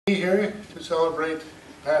Here to celebrate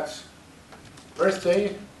Pat's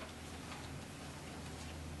birthday.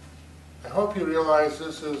 I hope you realize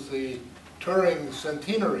this is the Turing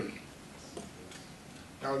centenary.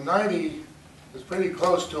 Now 90 is pretty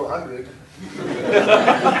close to 100.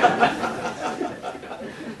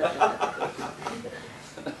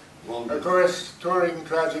 Of course, Turing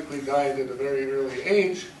tragically died at a very early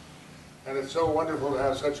age, and it's so wonderful to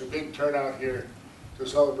have such a big turnout here to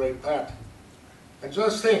celebrate Pat. And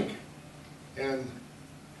just think, in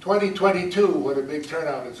 2022, what a big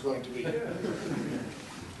turnout it's going to be.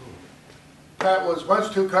 Pat was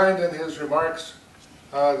much too kind in his remarks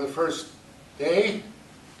the first day.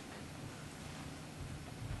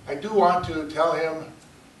 I do want to tell him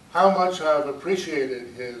how much I've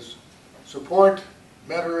appreciated his support,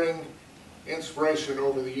 mentoring, inspiration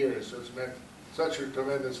over the years. It's meant such a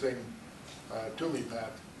tremendous thing to me,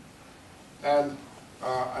 Pat. And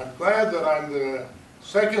I'm glad that I'm the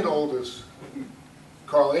second oldest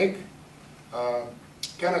colleague.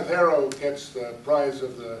 Kenneth Harrow gets the prize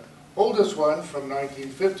of the oldest one from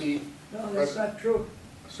 1950. No, that's not true.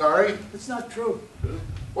 Sorry? It's not true.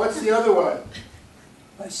 What's the other one?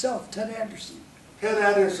 Myself, Ted Anderson. Ted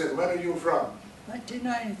Anderson, when are you from?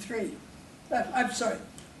 1993. I'm sorry,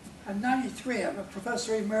 I'm 93. I'm a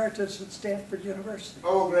professor emeritus at Stanford University.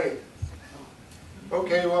 Oh, great.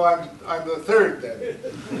 Okay, well, I'm the third then.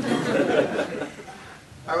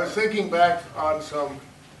 I was thinking back on some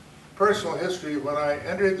personal history. When I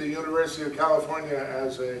entered the University of California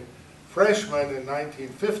as a freshman in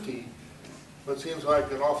 1950, what seems like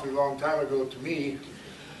an awfully long time ago to me,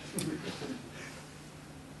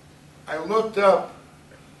 I looked up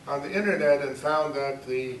on the internet and found that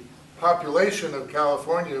the population of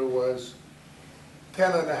California was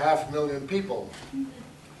 10.5 million people.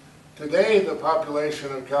 Today, the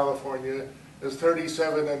population of California is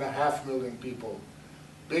 37.5 million people,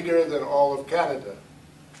 bigger than all of Canada.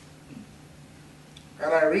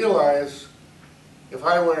 And I realize if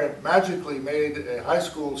I were magically made a high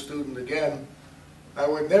school student again, I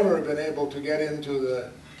would never have been able to get into the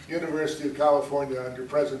University of California under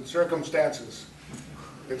present circumstances.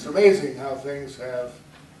 It's amazing how things have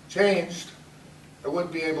changed. I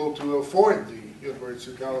wouldn't be able to afford the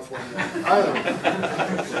University of California either.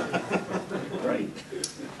 Right.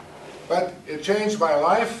 But it changed my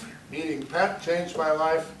life. Meeting Pat changed my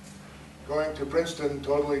life. Going to Princeton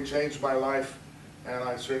totally changed my life. And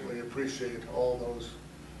I certainly appreciate all those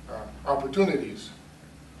opportunities.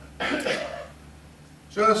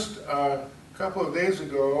 Just a couple of days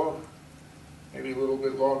ago, maybe a little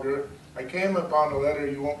bit longer, I came upon a letter.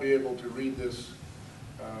 You won't be able to read this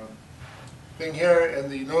thing here in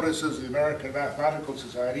the notices of the American Mathematical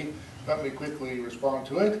Society. Let me quickly respond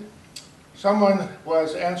to it. Someone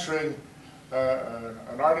was answering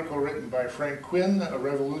an article written by Frank Quinn, A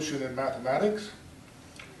Revolution in Mathematics.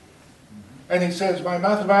 And he says, my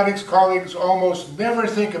mathematics colleagues almost never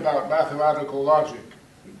think about mathematical logic.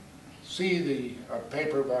 See the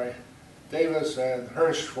paper by Davis and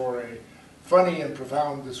Hirsch for a funny and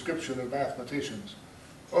profound description of mathematicians.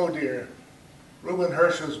 Oh dear, Reuben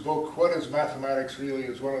Hirsch's book, What is Mathematics Really,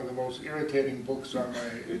 is one of the most irritating books on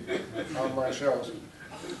my shelves.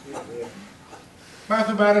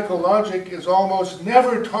 Mathematical logic is almost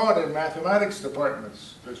never taught in mathematics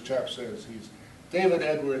departments, this chap says. He's David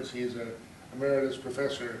Edwards, he's an emeritus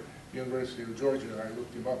professor at the University of Georgia. I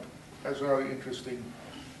looked him up. That's a really interesting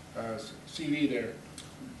CV there.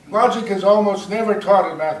 Logic is almost never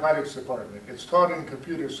taught in mathematics department. It's taught in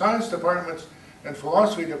computer science departments and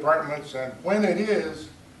philosophy departments, and when it is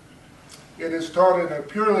taught in a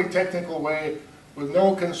purely technical way with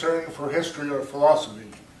no concern for history or philosophy,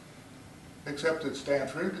 except at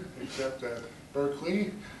Stanford, except at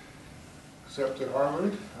Berkeley, except at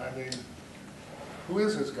Harvard. I mean, who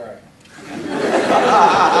is this guy?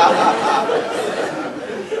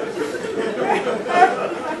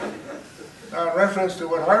 Now, in reference to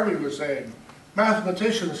what Harvey was saying,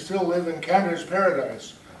 mathematicians still live in Cantor's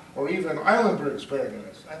paradise, or even Eilenberg's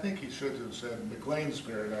paradise. I think he should have said McLean's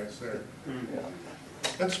paradise there.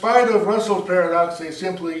 In spite of Russell's paradox, they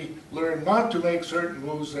simply learn not to make certain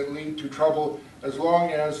moves that lead to trouble as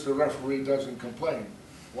long as the referee doesn't complain.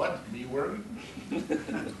 What? Me worry?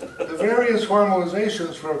 The various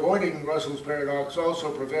formalizations for avoiding Russell's paradox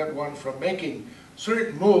also prevent one from making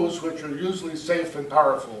certain moves which are usually safe and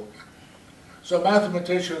powerful. So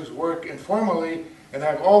mathematicians work informally and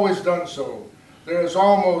have always done so. There is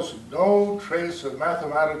almost no trace of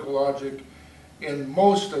mathematical logic in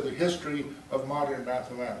most of the history of modern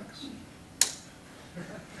mathematics.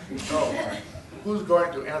 So, who's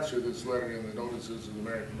going to answer this letter in the notices of the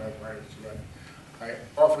American Mathematics Society? I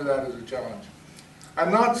offer that as a challenge.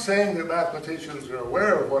 I'm not saying that mathematicians are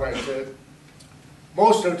aware of what I said.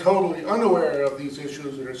 Most are totally unaware of these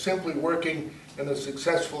issues and are simply working in a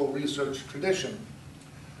successful research tradition.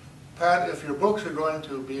 Pat, if your books are going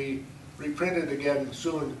to be reprinted again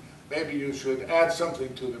soon, maybe you should add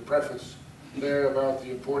something to the preface there about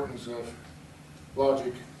the importance of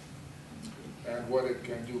logic and what it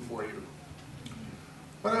can do for you.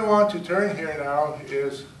 What I want to turn here now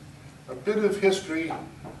is a bit of history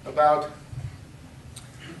about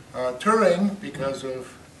Turing, because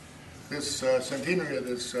of this centenary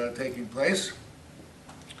that's taking place.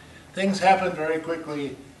 Things happened very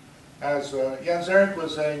quickly. As Jens Erik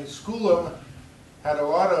was saying, Schoolum had a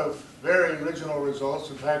lot of very original results.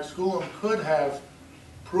 In fact, Schoolum could have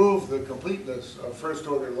proved the completeness of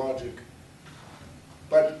first-order logic.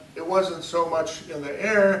 But it wasn't so much in the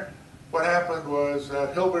air. What happened was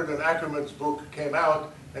that Hilbert and Ackermann's book came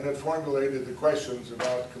out, and it formulated the questions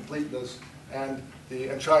about completeness and the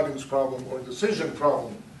Entscheidungsproblem or decision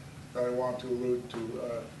problem that I want to allude to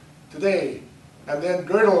today. And then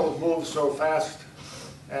Gödel moved so fast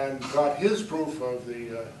and got his proof of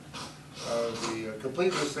the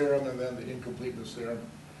completeness theorem and then the incompleteness theorem.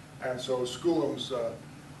 And so Schoolum's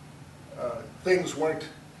things weren't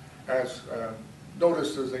as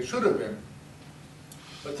noticed as they should have been.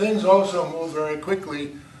 But things also moved very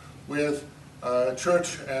quickly with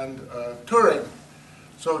Church and Turing.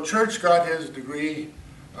 So Church got his degree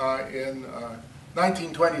in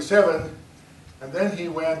 1927, and then he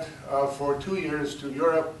went for 2 years to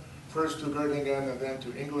Europe, first to Göttingen and then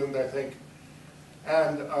to England, I think.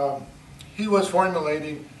 And he was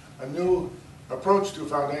formulating a new approach to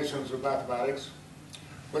foundations of mathematics,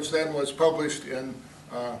 which then was published in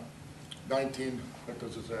what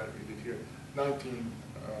does it say? I read it here.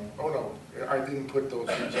 Oh no, I didn't put those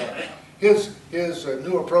things on. His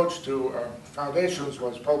new approach to foundations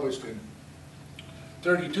was published in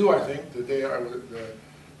 32, I think, the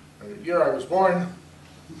year I was born.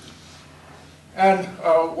 And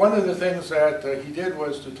one of the things that he did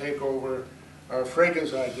was to take over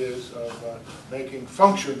Frege's ideas of making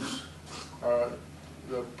functions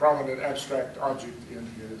the prominent abstract object in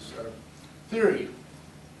his theory.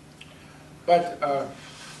 But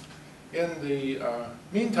in the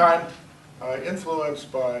meantime,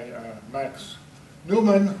 influenced by Max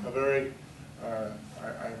Newman,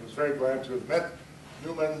 I was very glad to have met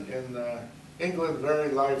Newman in England, very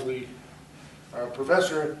lively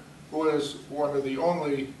professor who was one of the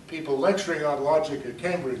only people lecturing on logic at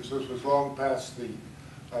Cambridge. This was long past the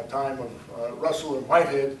time of Russell and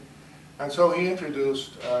Whitehead. And so he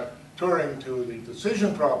introduced Turing to the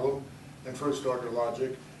decision problem in first-order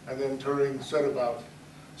logic, and then Turing set about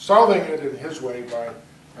solving it in his way by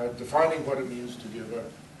defining what it means to give a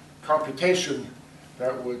computation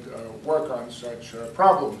that would work on such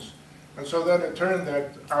problems. And so then it turned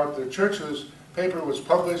out that Church's paper was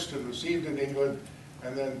published and received in England,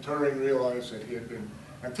 and then Turing realized that he had been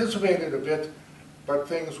anticipated a bit, but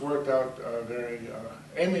things worked out very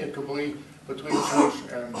amicably between Church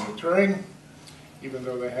and Turing, even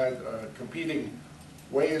though they had competing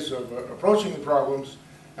ways of approaching the problems.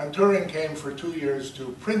 And Turing came for 2 years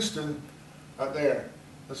to Princeton there.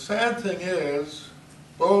 The sad thing is,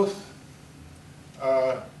 both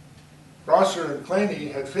Rosser and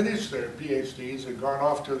Kleene had finished their PhDs and gone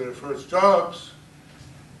off to their first jobs,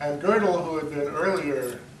 and Gödel, who had been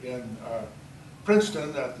earlier in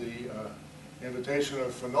Princeton at the invitation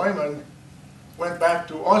of von Neumann, went back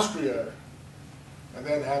to Austria and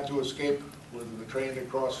then had to escape with the train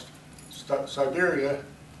across Siberia.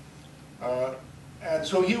 And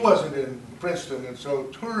so he wasn't in Princeton, and so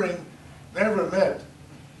Turing never met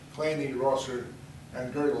Kleene, Rosser,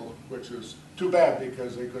 and Gödel, which is too bad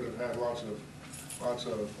because they could have had lots of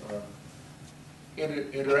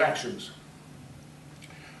interactions.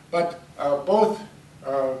 But both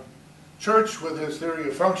Church with his theory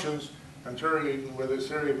of functions and Turing with his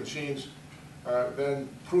theory of machines then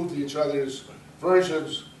proved each other's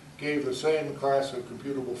versions, gave the same class of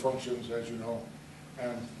computable functions, as you know.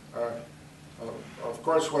 And of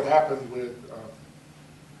course, what happened with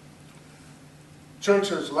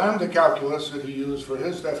Church's lambda calculus that he used for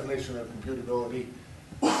his definition of computability,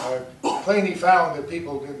 Kleene found that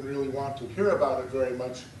people didn't really want to hear about it very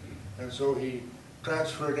much, and so he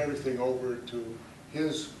transferred everything over to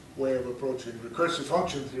his way of approaching recursive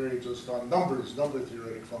function theory just on numbers, number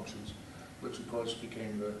theoretic functions, which of course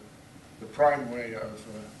became the prime way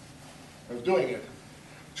of doing it.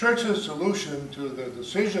 Church's solution to the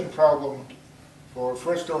decision problem for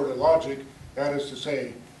first-order logic, that is to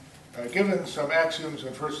say, given some axioms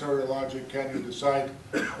in first-order logic, can you decide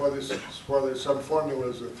whether some formula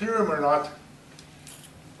is a theorem or not?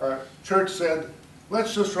 Church said,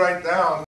 let's just write down